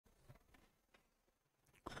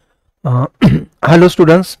Uh, Hello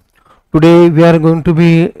students. Today we are going to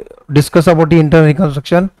be discuss about the internal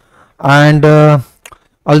reconstruction, and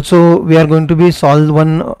also we are going to be solve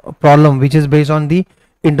one problem which is based on the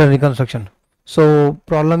internal reconstruction. So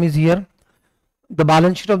problem is here. The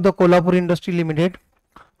balance sheet of the Kolhapur Industry Limited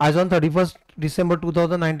as on 31st December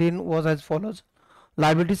 2019 was as follows.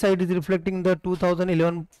 Liability side is reflecting the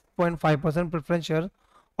 2011.5% preference share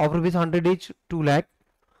of rupees 100 each 2 lakh,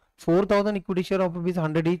 4,000 equity share of rupees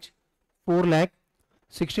 100 each 4 lakh,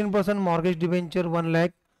 16% mortgage debenture 1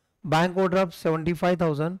 lakh, bank overdraft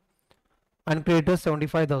 75,000 and creditors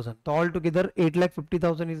 75,000. So altogether 8 lakh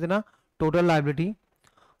 50,000 is in a total liability.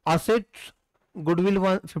 Assets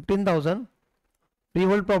goodwill 15,000,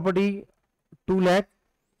 freehold property 2 lakh,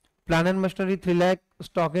 plant and machinery 3 lakh,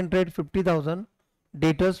 stock in trade 50,000,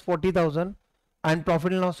 debtors 40,000 and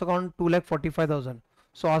profit and loss account 2 lakh 45,000.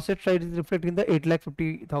 So asset side is reflecting the 8 lakh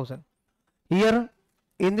 50,000. Here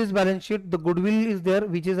in this balance sheet the goodwill is there,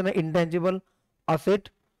 which is an intangible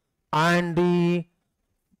asset, and the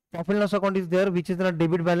profit and loss account is there, which is in a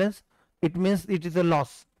debit balance. It means it is a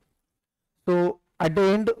loss. So at the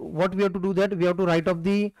end what we have to do, that we have to write off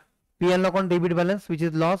the P&L account debit balance, which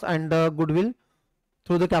is loss, and goodwill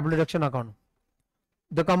through the capital reduction account.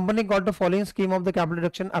 The company got the following scheme of the capital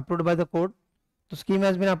reduction approved by the court. The scheme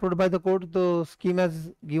has been approved by the court. The scheme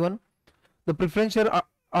has given the preference share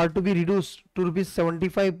are to be reduced to rupees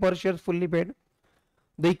 75 per share fully paid.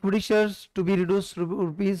 The equity shares to be reduced to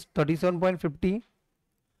rupees 37.50.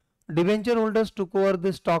 Debenture holders took over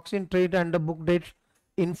the stocks in trade and the book dates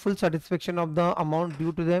in full satisfaction of the amount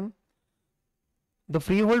due to them. The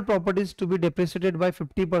freehold properties to be depreciated by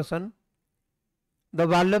 50%. The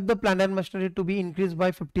value of the plant and machinery to be increased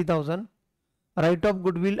by 50,000. Write off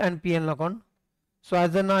goodwill and P&L account. So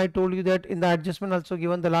as then I told you that in the adjustment also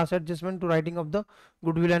given the last adjustment to writing of the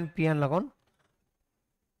goodwill and P&L account.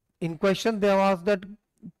 In question they have asked that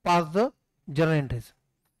pass the journal entries.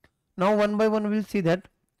 Now one by one we will see that.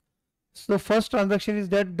 So first transaction is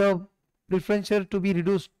that the preference share to be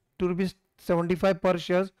reduced to rupees 75 per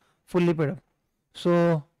shares fully paid up.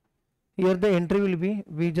 So here the entry will be,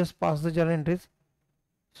 we just pass the journal entries.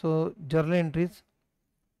 So journal entries,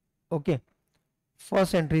 okay,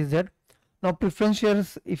 first entry is that. Now preference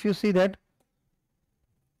shares, if you see that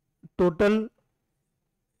total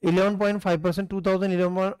 11.5%,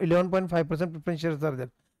 11.5% preference shares are there,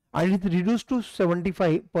 and it is reduced to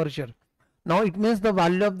 75 per share. Now it means the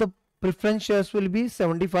value of the preference shares will be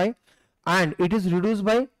 75 and it is reduced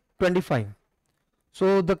by 25.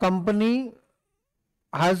 So the company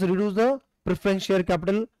has reduced the preference share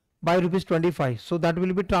capital by rupees 25. So that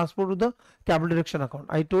will be transferred to the capital reduction account.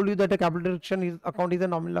 I told you that a capital reduction account is a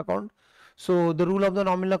nominal account. So the rule of the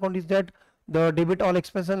nominal account is that the debit all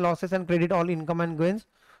expenses and losses and credit all income and gains.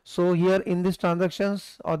 So here in these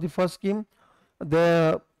transactions or the first scheme,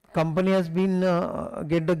 the company has been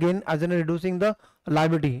get the gain as in reducing the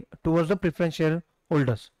liability towards the preference share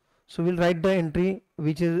holders. So we'll write the entry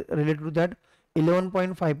which is related to that.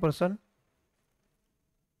 11.5%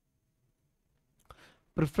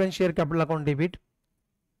 preference share capital account debit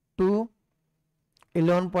to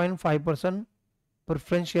 11.5%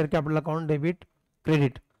 preference share capital account debit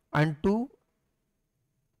credit, and to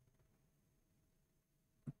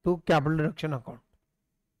capital reduction account,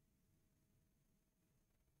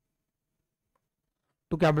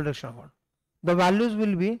 to capital reduction account. The values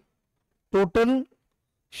will be total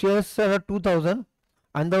shares are 2000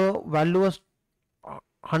 and the value was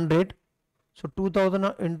 100. So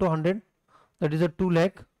 2000 into 100, that is a 2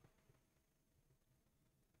 lakh.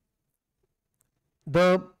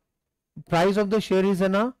 The price of the share is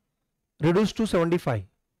reduced to 75.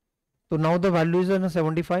 So now the value is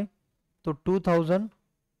 75. So 2000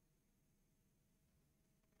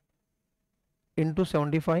 into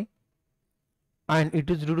 75 and it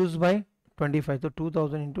is reduced by 25. So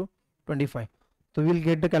 2000 into 25. So we will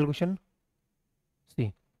get the calculation.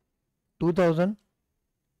 See, 2000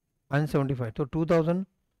 and 75. So 2000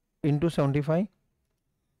 into 75,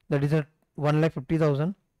 that is a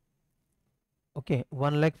 1,50,000. Okay,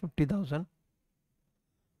 1,50,000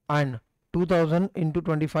 and 2000 into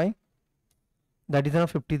 25, that is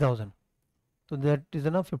 50,000. So that is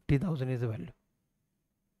 50,000 is the value.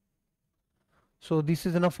 So this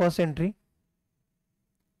is first entry,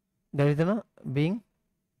 that is being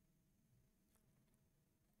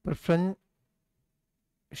preference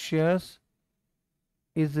shares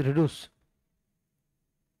is reduced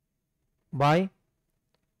by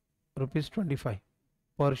rupees 25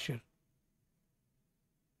 per share.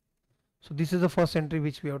 So this is the first entry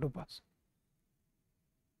which we have to pass.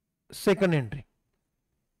 Second entry,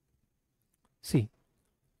 see,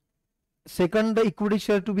 Second, the equity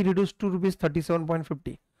share to be reduced to rupees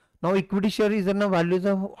 37.50. Now equity share is in a values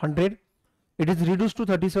of 100. It is reduced to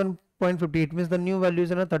 37.50. It means the new value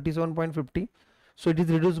is in a 37.50. So it is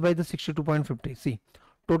reduced by the 62.50. See,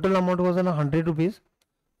 total amount was in 100 rupees,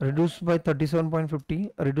 reduced by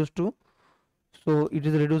 37.50, reduced to, so it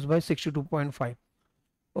is reduced by 62.5.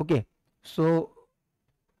 Okay, so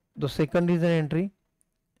the second is an entry.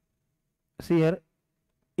 See here,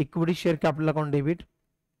 equity share capital account debit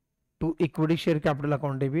to equity share capital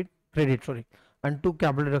account debit credit, sorry, and to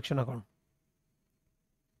capital reduction account.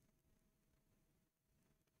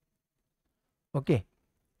 Okay,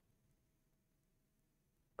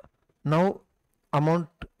 now amount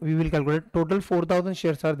we will calculate. Total 4,000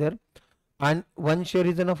 shares are there, and one share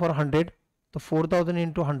is enough for 100. So 4,000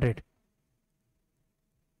 into 100,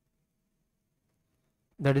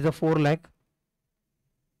 that is a 4 lakh.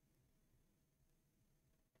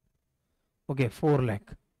 Okay, 4 lakh.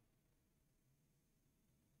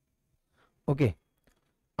 Okay,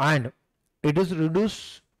 and it is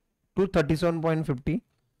reduced to 37.50.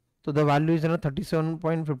 So the value is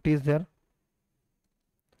 37.50 is there,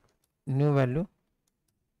 new value.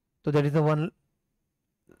 So that is the 1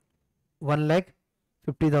 lakh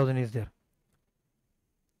 50,000 is there.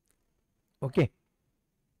 Okay,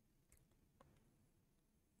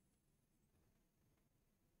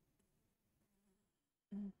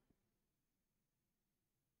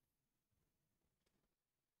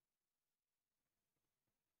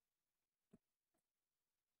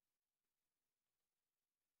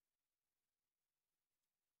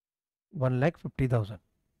 one lakh 50,000.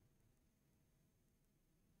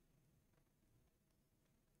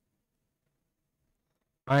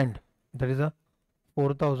 And that is a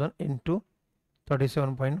 4,000 into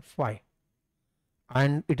 37.5,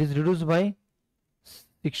 and it is reduced by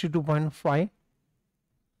 62.5.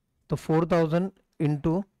 So 4,000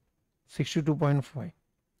 into 62.5,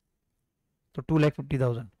 so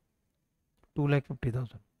 2,50,000. 2,50,000.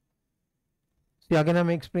 See, again I am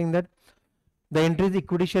explaining that the entry is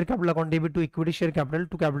equity share capital account debit to equity share capital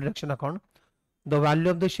to capital reduction account. The value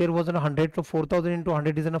of the share was 100, so 4,000 into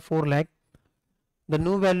 100 is 4 lakh. The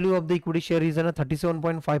new value of the equity share is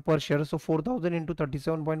 37.5 per share, so 4,000 into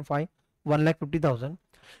 37.5, 1,50,000,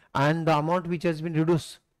 and the amount which has been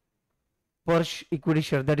reduced per equity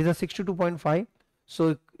share, that is a 62.5.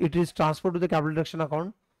 So it is transferred to the capital reduction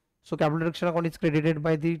account. So capital reduction account is credited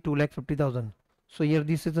by the 2,50,000. So here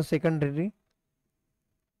this is the secondary,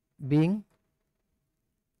 being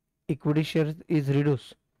equity share is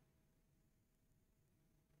reduced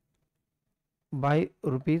by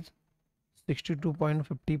rupees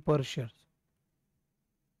 62.50 per shares.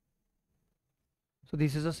 So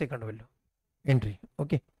this is the second value entry.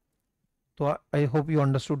 Okay, so I hope you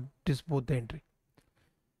understood this, both the entry.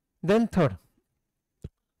 Then third,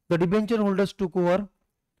 the debenture holders took over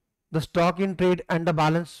the stock in trade and the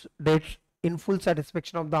balance debts in full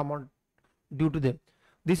satisfaction of the amount due to them.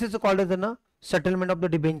 This is called as a settlement of the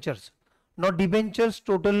debentures. Now debentures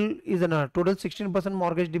total is total 16%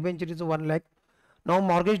 mortgage debenture is 1 lakh. Now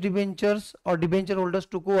mortgage debentures or debenture holders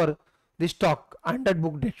took over the stock and that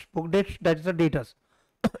book debt. Book debt, that is the debtors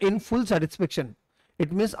in full satisfaction.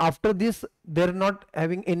 It means after this they are not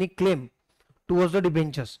having any claim towards the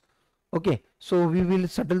debentures. Okay, so we will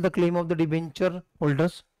settle the claim of the debenture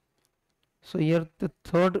holders. So here the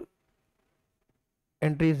third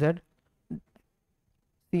entry is that,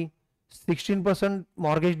 see, 16%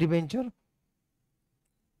 mortgage debenture.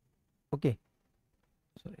 Okay,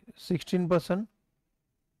 sorry, 16%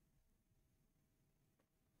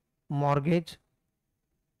 mortgage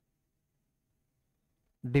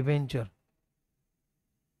debenture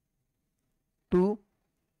to,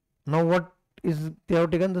 now what is, they have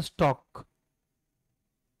taken the stock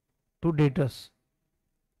to debtors.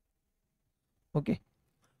 Okay,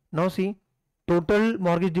 now see, total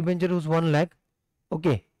mortgage debenture is 1 lakh.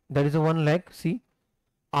 Okay, that is a 1 lakh. See,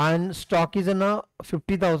 and stock is in a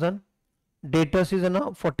 50,000, debtors is in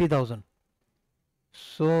a 40,000.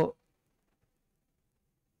 So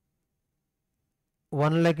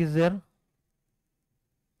 1 lakh is there.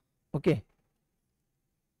 Okay,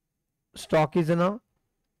 stock is in a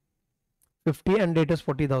 50 and debtors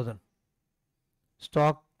 40,000.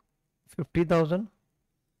 Stock 50,000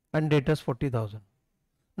 and debtors 40,000.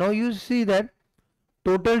 Now you see that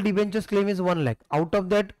total debentures claim is 1 lakh. Out of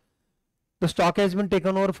that, the stock has been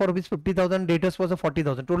taken over for rupees 50,000, debtors was a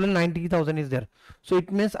 40,000. Total 90,000 is there. So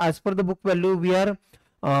it means as per the book value, we are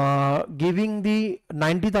giving the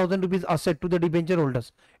 90,000 rupees asset to the debenture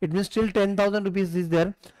holders. It means still 10,000 rupees is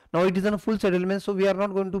there. Now it is on a full settlement, so we are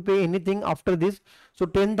not going to pay anything after this. So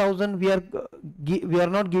 10,000 we are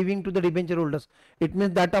not giving to the debenture holders. It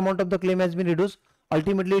means that amount of the claim has been reduced.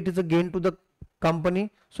 Ultimately it is a gain to the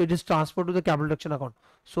company, so it is transferred to the capital reduction account.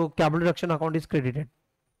 So capital reduction account is credited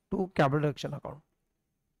to capital reduction account.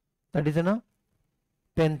 That is in a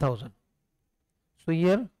 10,000. So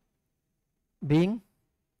here being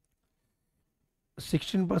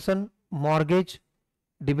 16% mortgage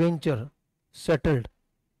debenture settled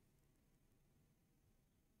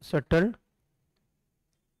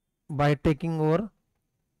by taking over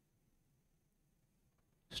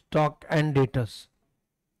stock and debtors.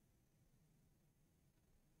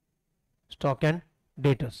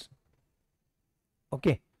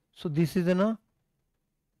 Okay, so this is in a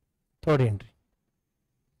third entry.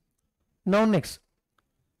 Now next,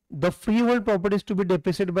 the freehold property is to be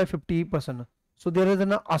depreciated by 50%. So there is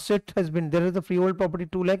an asset has been, there is a freehold property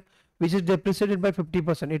 2 lakh which is depreciated by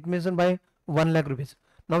 50%. It means by 1 lakh rupees.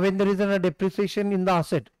 Now when there is a depreciation in the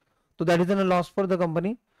asset, so that is a loss for the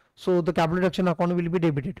company. So the capital reduction account will be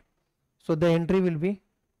debited. So the entry will be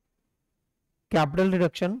capital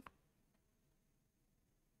reduction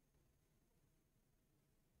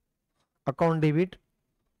account debit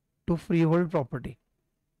to freehold property.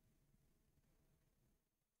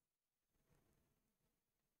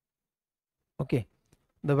 Okay,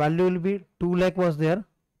 the value will be 2 lakh was there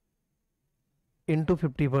into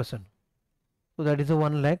 50%. So that is a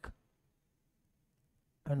 1 lakh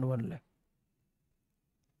and 1 lakh.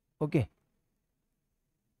 Okay,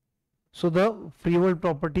 so the freehold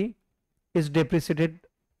property is depreciated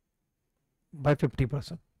by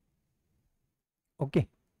 50%. Okay,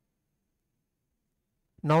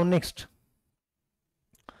 now next,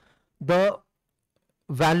 the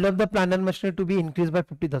value of the plant and machinery to be increased by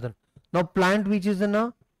 50,000. Now plant which is in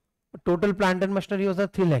a total plant and machinery was a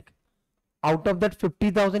 3 lakh. Out of that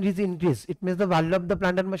 50,000 is increased. It means the value of the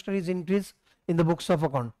plant and machinery is increased in the books of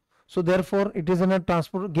account. So therefore it is in a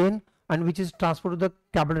transfer gain and which is transferred to the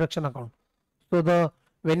capital reduction account. So the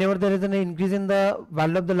whenever there is an increase in the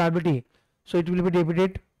value of the liability, so it will be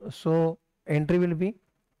debited. So entry will be,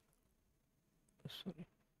 sorry,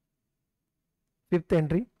 fifth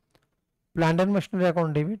entry, plant and machinery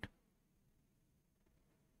account debit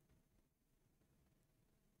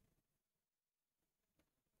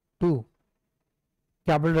to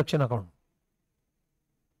capital reduction account.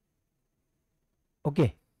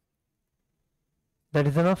 Okay, that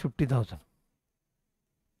is enough 50,000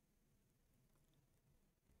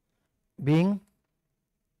 being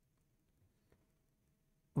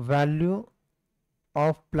value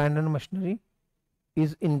of plant and machinery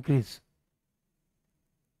is increased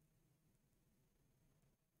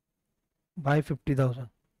by 50,000.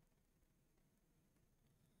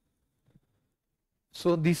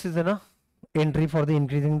 So this is an entry for the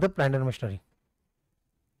increasing the plant and machinery.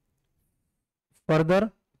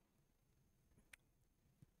 Further,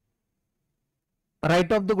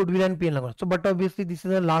 write off the goodwill and P&L account. So but obviously this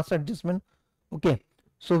is the last adjustment. Okay,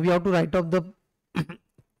 so we have to write off the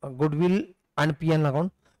goodwill and P&L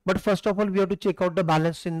account, but first of all we have to check out the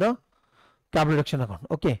balance in the capital reduction account.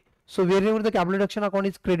 Okay, so wherever the capital reduction account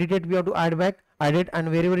is credited we have to add it, and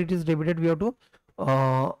wherever it is debited we have to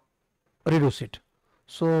reduce it.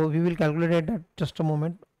 So we will calculate that. Just a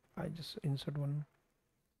moment, I just insert one.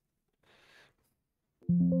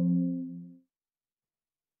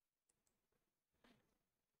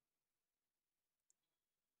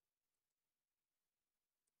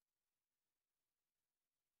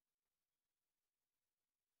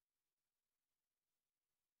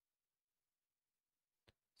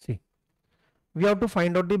 See, we have to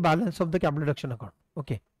find out the balance of the capital reduction account.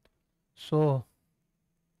 Okay, so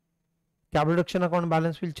capital reduction account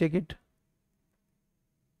balance, will check it.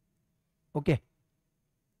 Okay,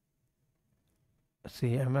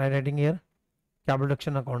 see, am I writing here capital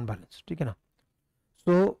reduction account balance? Okay, now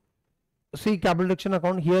so see, capital reduction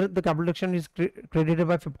account, here the capital reduction is credited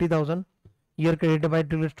by 50,000, here credited by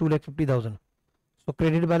 2,50,000. So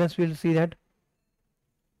credit balance, we will see that,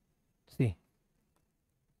 see,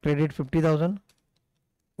 credit 50,000,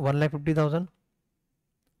 1,50,000,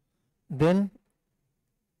 then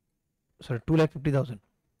sorry 2,50,000,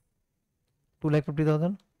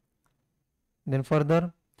 2,50,000. Then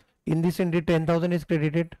further in this entry 10,000 is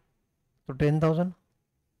credited, so 10,000.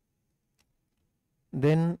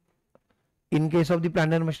 Then in case of the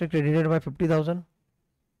plant and machinery credited by 50,000,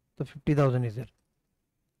 so 50,000 is there.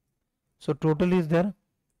 So total is there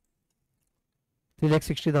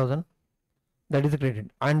 3,60,000, that is the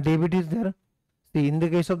credit, and debit is there. See, in the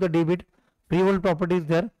case of the debit, freehold property is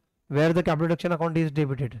there where the capital reduction account is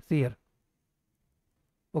debited. See here.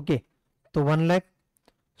 Okay, so 1 lakh.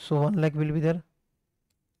 So 1 lakh will be there.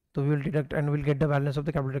 So we will deduct and we'll get the balance of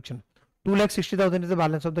the capital reduction. 2,60,000 is the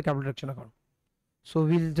balance of the capital reduction account. So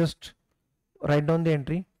we'll just write down the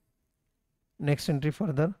entry. Next entry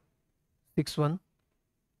further 6.1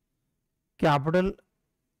 capital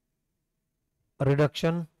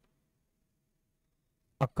reduction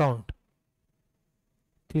account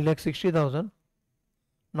 3,60,000.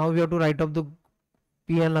 Now we have to write up the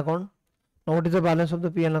PL account. Now what is the balance of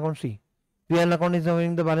the PL account? See, PL account is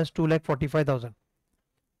having the balance 2,45,000.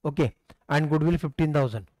 Okay, and goodwill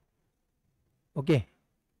 15,000. Okay,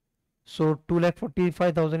 so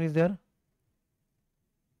 2,45,000 is there,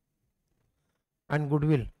 and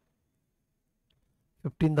goodwill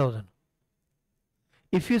 15,000.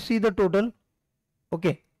 If you see the total,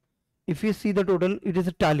 okay, if you see the total, it is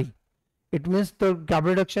a tally. It means the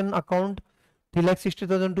capital reduction account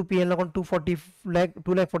 3,60,000 to PL account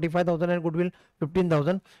 2,45,000 and goodwill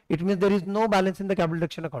 15,000. It means there is no balance in the capital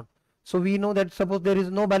reduction account. So we know that suppose there is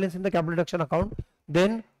no balance in the capital reduction account,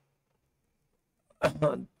 then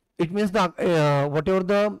it means the whatever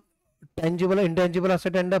the tangible or intangible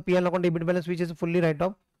asset and the PL account debit balance which is fully write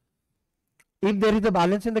off. If there is a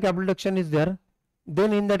balance in the capital reduction is there,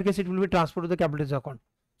 then in that case it will be transferred to the capital reserve account.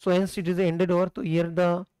 So hence it is ended over. So here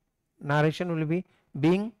the narration will be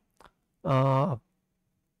being PL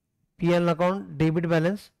account debit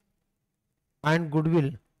balance and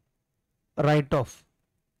goodwill write off.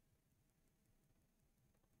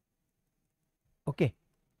 Okay,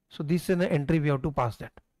 so this is an entry we have to pass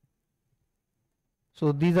that.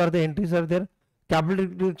 So these are the entries are there. Capital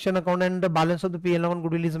reduction account and the balance of the PL account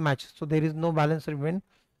goodwill is matched. So there is no balance remain.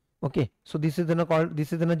 Okay, so this is then called,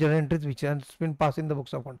 this is then a journal entries which has been passed in the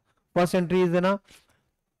books of account. First entry is then a,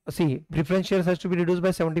 see, preference shares has to be reduced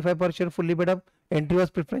by 75 per share fully paid up. Entry was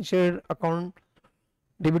preference share account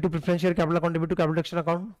debit to preference share capital account debit to capital reduction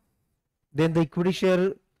account. Then the equity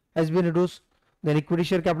share has been reduced. Then equity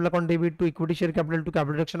share capital account debit to equity share capital to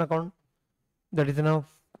capital reduction account. That is enough.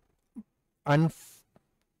 And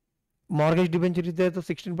mortgage debenture is there, so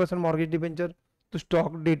 16% mortgage debenture to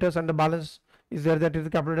stock debtors and the balance is there, that is the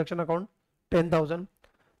capital reduction account 10,000.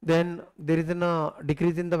 Then there is a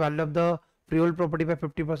decrease in the value of the freehold property by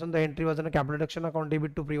 50%. The entry was in a capital reduction account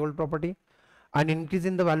debit to freehold property, and increase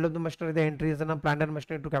in the value of the machinery. The entry is in a plant and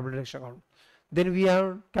machinery to capital reduction account. Then we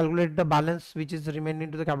have calculated the balance which is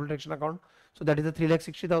remaining to the capital reduction account. So that is the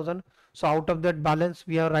 3,60,000. So out of that balance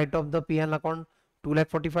we have write off the PL account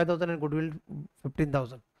 2,45,000 and goodwill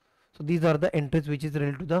 15,000. So these are the entries which is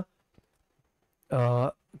related to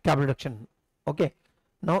the capital reduction. Okay,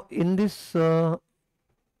 now in this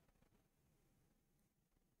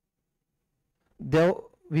there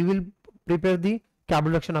we will prepare the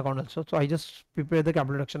capital reduction account also. So I just prepare the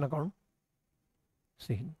capital reduction account.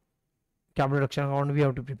 See, capital reduction account we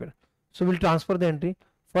have to prepare. So we'll transfer the entry.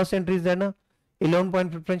 First entry is then 11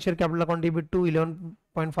 point preference share capital account debit to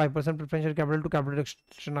 11.5% preference share capital to capital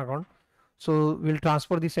reduction account. So we'll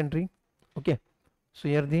transfer this entry. Okay, so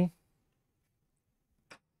here the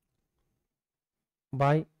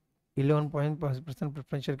by 11%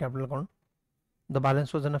 preference share capital account, the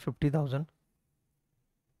balance was in a 50,000.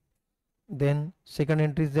 Then second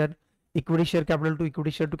entry is that equity share capital to equity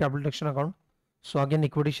share to capital reduction account. So again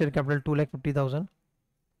equity share capital 2,50,000.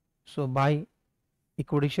 So by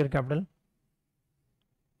equity share capital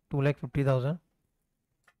 2,50,000.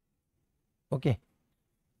 Okay.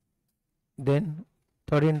 Then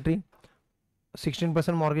third entry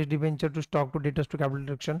 16% mortgage debenture to stock to debtors to capital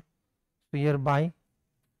reduction. So here by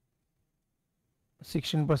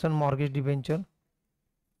 16% mortgage debenture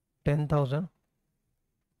 10,000,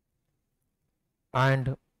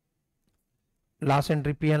 and last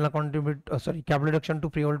entry PL account debit capital reduction to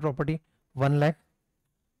freehold property 1 lakh.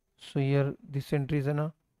 So here this entry is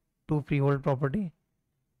in to freehold property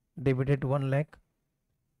debited 1 lakh.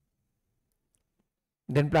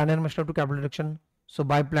 Then plant and machinery to capital reduction. So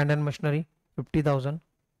by plant and machinery 50,000.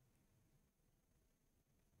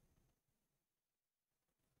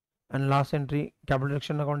 And last entry capital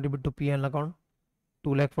reduction account debit to PL account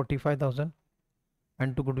 2,45,000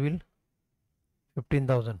 and to goodwill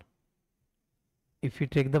 15,000. If you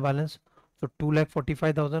take the balance, so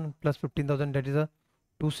 2,45,000 plus 15,000, that is a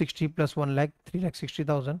 260 plus 1 lakh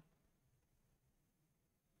 3,60,000.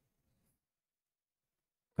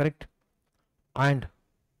 Correct. And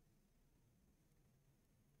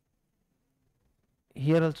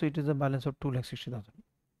here also it is a balance of 2,60,000.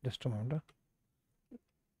 Just a moment.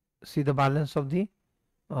 See the balance of the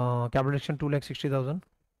capital reduction 2,60,000.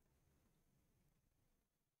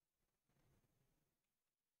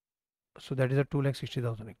 So that is a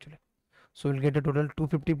 2,60,000 actually. So we'll get a total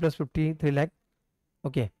 250 plus 50 3 lakh.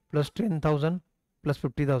 Okay, plus 10,000 plus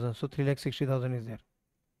 50,000, so 3,60,000 is there.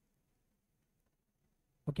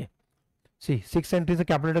 Okay. See, 6 entries a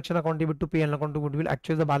capital reduction account debit to P&L account to goodwill.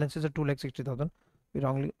 Actually, the balance is a 2,60,000.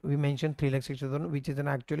 We mentioned 3,60,000, which is an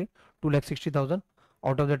actually 2,60,000.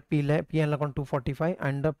 Out of that, P&L account 245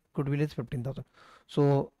 and the goodwill is 15,000.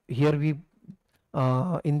 So here we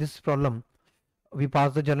in this problem we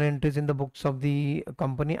pass the journal entries in the books of the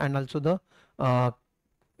company, and also the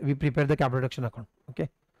we prepare the capital reduction account. Okay,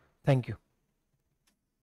 thank you.